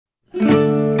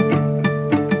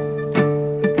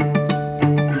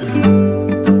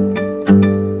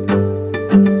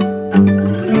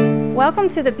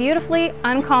to the beautifully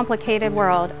uncomplicated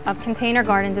world of container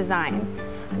garden design.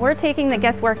 We're taking the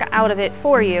guesswork out of it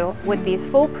for you with these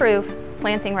foolproof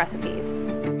planting recipes.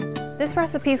 This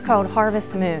recipe is called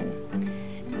Harvest Moon.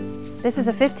 This is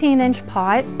a 15-inch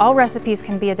pot. All recipes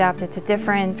can be adapted to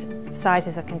different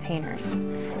sizes of containers.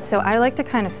 So I like to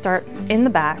kind of start in the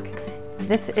back.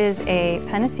 This is a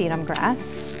pennisetum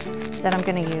grass that I'm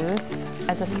going to use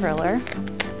as a thriller.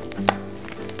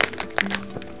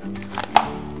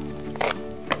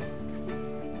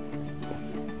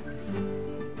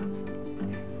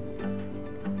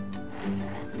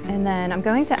 And then I'm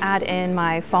going to add in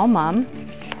my fall mum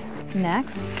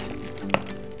next.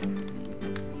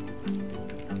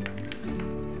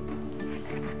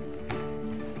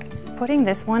 Putting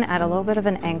this one at a little bit of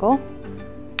an angle.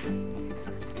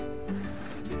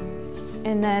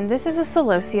 And then this is a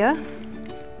celosia.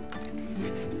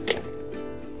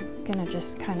 I'm gonna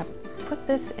just kind of put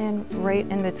this in right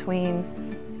in between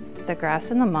the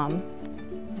grass and the mum.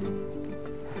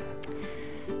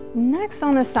 Next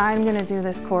on the side, I'm gonna do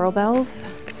this coral bells.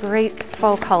 Great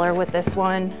fall color with this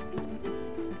one.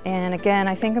 And again,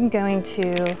 I think I'm going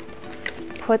to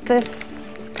put this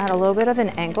at a little bit of an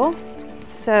angle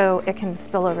so it can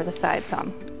spill over the side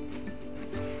some.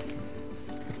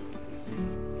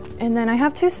 And then I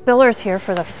have two spillers here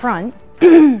for the front.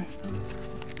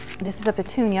 This is a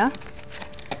petunia.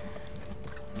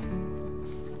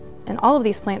 And all of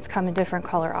these plants come in different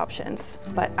color options,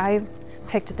 but I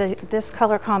picked this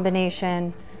color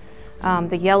combination.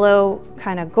 The yellow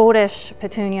kind of goldish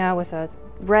petunia with a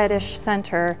reddish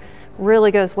center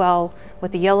really goes well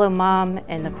with the yellow mum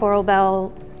and the coral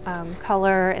bell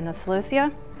color and the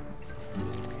celosia.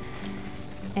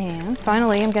 And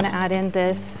finally, I'm going to add in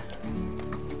this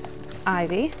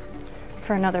ivy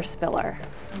for another spiller.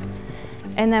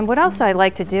 And then what else I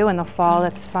like to do in the fall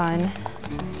that's fun,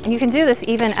 and you can do this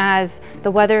even as the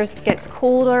weather gets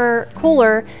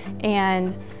cooler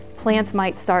and plants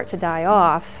might start to die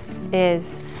off,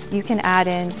 is you can add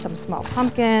in some small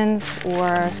pumpkins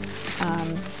or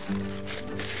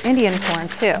Indian corn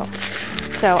too.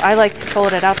 So I like to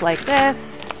fold it up like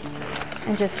this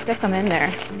and just stick them in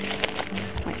there.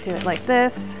 Might do it like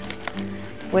this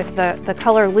with the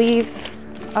color leaves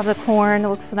of the corn. It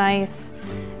looks nice.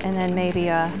 And then maybe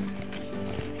a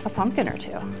pumpkin or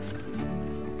two.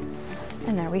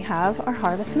 And there we have our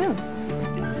Harvest Moon.